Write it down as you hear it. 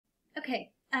Okay,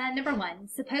 number one,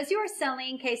 suppose you are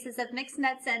selling cases of mixed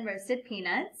nuts and roasted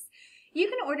peanuts. You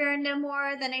can order no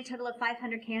more than a total of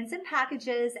 500 cans and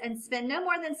packages and spend no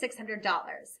more than $600.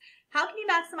 How can you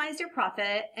maximize your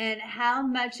profit, and how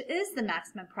much is the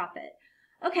maximum profit?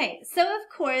 Okay, so of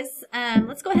course,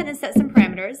 let's go ahead and set some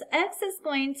parameters. X is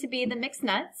going to be the mixed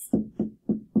nuts,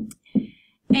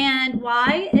 and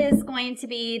Y is going to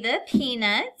be the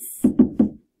peanuts.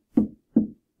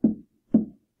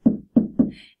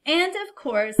 And of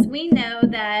course, we know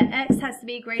that X has to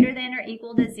be greater than or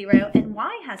equal to 0 and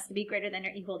Y has to be greater than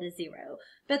or equal to 0.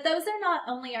 But those are not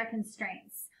only our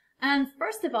constraints.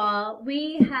 First of all,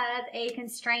 we have a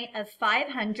constraint of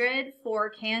 500 for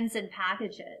cans and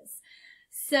packages.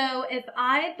 So if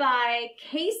I buy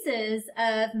cases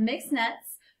of mixed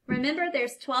nuts, remember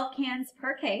there's 12 cans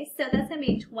per case, so that's going to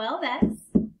be 12X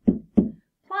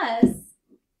plus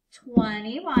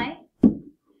 20Y.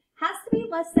 Has to be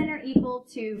less than or equal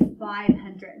to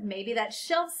 500. Maybe that's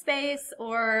shelf space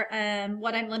or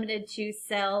what I'm limited to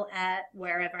sell at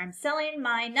wherever I'm selling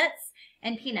my nuts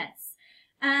and peanuts.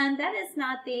 That is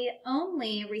not the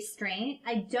only restraint.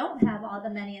 I don't have all the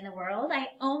money in the world. I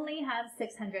only have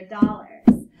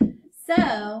 $600.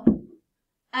 So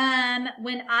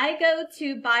when I go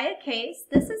to buy a case,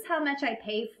 this is how much I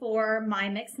pay for my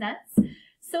mixed nuts.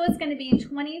 So it's going to be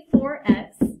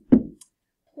 24X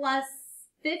plus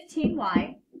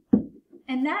 15Y,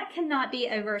 and that cannot be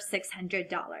over $600.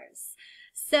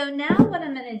 So now what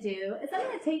I'm going to do is I'm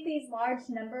going to take these large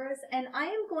numbers and I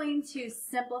am going to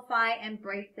simplify and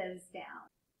break those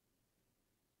down.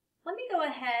 Let me go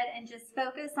ahead and just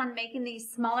focus on making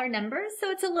these smaller numbers so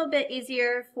it's a little bit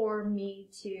easier for me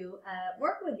to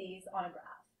work with these on a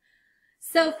graph.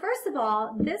 So first of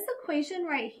all, this equation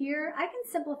right here, I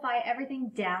can simplify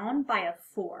everything down by a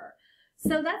 4.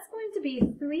 So that's going to be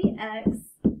 3X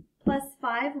plus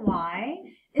 5Y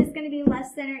is going to be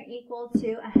less than or equal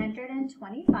to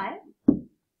 125.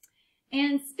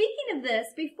 And speaking of this,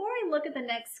 before I look at the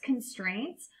next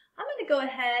constraints, I'm going to go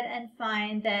ahead and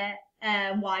find the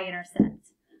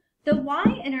y-intercept. The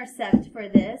y-intercept for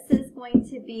this is going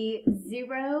to be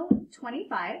 0,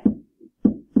 25.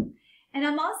 And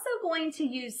I'm also going to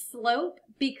use slope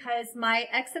because my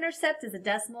x-intercept is a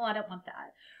decimal. I don't want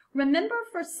that. Remember,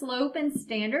 for slope in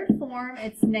standard form,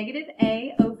 it's negative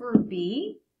a over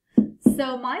b.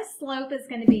 So my slope is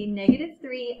going to be negative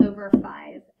 3 over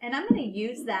 5. And I'm going to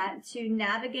use that to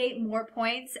navigate more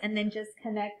points and then just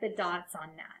connect the dots on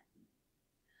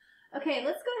that. Okay,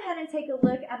 let's go ahead and take a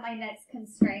look at my next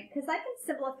constraint because I can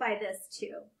simplify this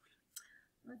too.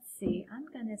 Let's see, I'm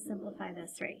going to simplify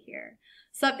this right here.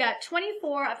 So I've got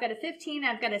 24, I've got a 15,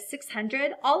 I've got a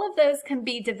 600. All of those can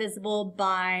be divisible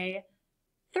by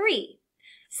 3.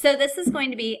 So this is going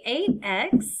to be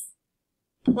 8x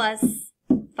plus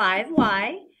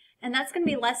 5y, and that's going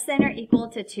to be less than or equal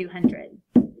to 200.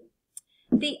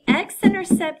 The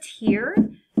x-intercept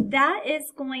here, that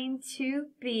is going to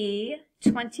be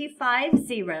 25,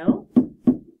 0.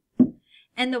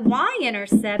 And the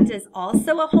y-intercept is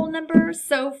also a whole number.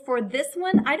 So for this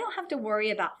one, I don't have to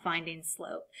worry about finding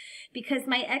slope because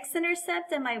my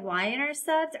x-intercept and my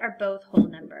y-intercept are both whole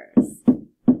numbers.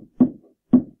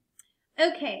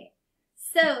 Okay,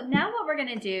 so now what we're going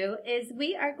to do is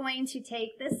we are going to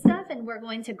take this stuff and we're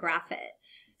going to graph it.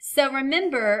 So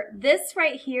remember, this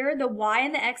right here, the y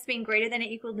and the x being greater than or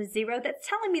equal to 0, that's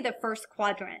telling me the first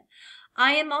quadrant.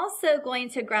 I am also going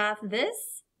to graph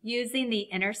this using the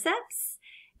intercepts,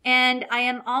 and I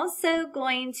am also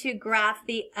going to graph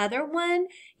the other one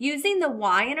using the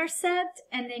y-intercept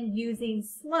and then using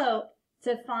slope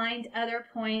to find other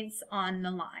points on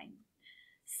the line.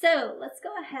 So let's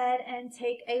go ahead and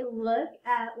take a look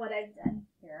at what I've done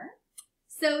here.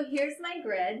 So here's my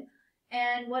grid,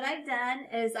 and what I've done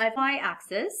is I've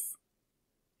y-axis,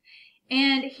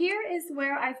 and here is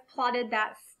where I've plotted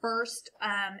that first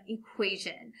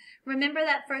equation. Remember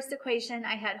that first equation,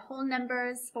 I had whole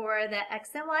numbers for the x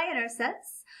and y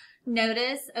intercepts.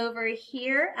 Notice over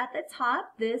here at the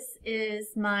top, this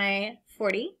is my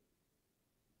 40.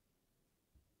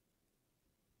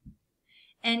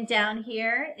 And down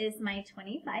here is my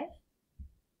 25.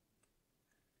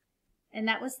 And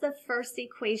that was the first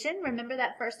equation. Remember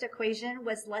that first equation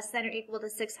was less than or equal to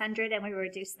 600 and we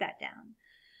reduced that down.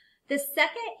 The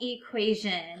second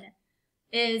equation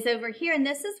is over here, and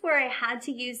this is where I had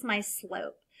to use my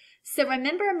slope. So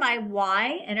remember my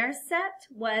y-intercept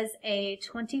was a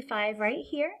 25 right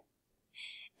here.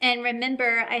 And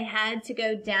remember I had to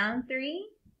go down 3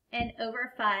 and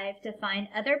over 5 to find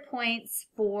other points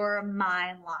for my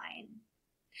line.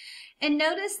 And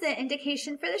notice the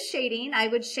indication for the shading, I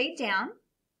would shade down.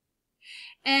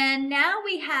 And now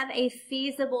we have a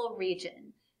feasible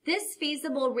region. This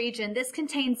feasible region, this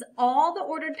contains all the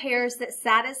ordered pairs that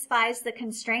satisfies the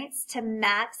constraints to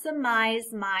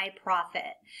maximize my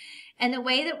profit. And the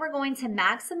way that we're going to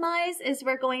maximize is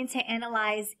we're going to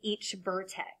analyze each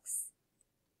vertex.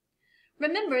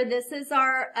 Remember, this is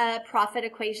our profit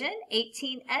equation,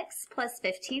 18x plus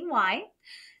 15y.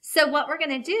 So what we're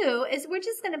going to do is we're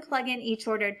just going to plug in each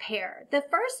ordered pair. The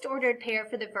first ordered pair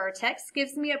for the vertex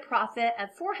gives me a profit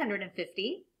of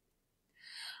 450.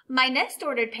 My next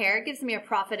ordered pair gives me a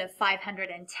profit of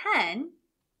 510.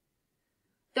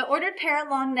 The ordered pair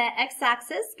along the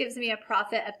x-axis gives me a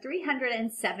profit of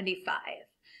 375.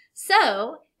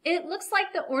 So it looks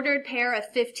like the ordered pair of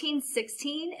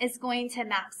 1516 is going to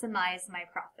maximize my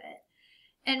profit.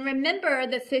 And remember,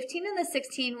 the 15 and the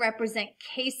 16 represent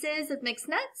cases of mixed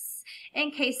nuts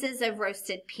and cases of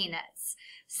roasted peanuts.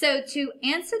 So to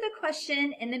answer the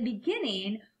question in the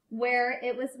beginning, where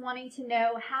it was wanting to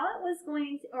know how I was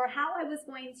going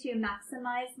to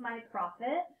maximize my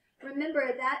profit,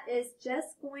 remember that is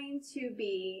just going to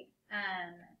be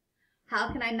how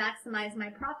can I maximize my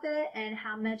profit and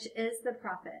how much is the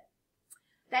profit.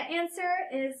 That answer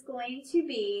is going to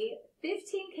be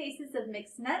 15 cases of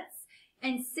mixed nuts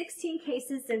and 16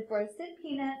 cases of roasted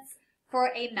peanuts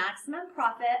for a maximum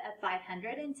profit of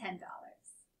 $510.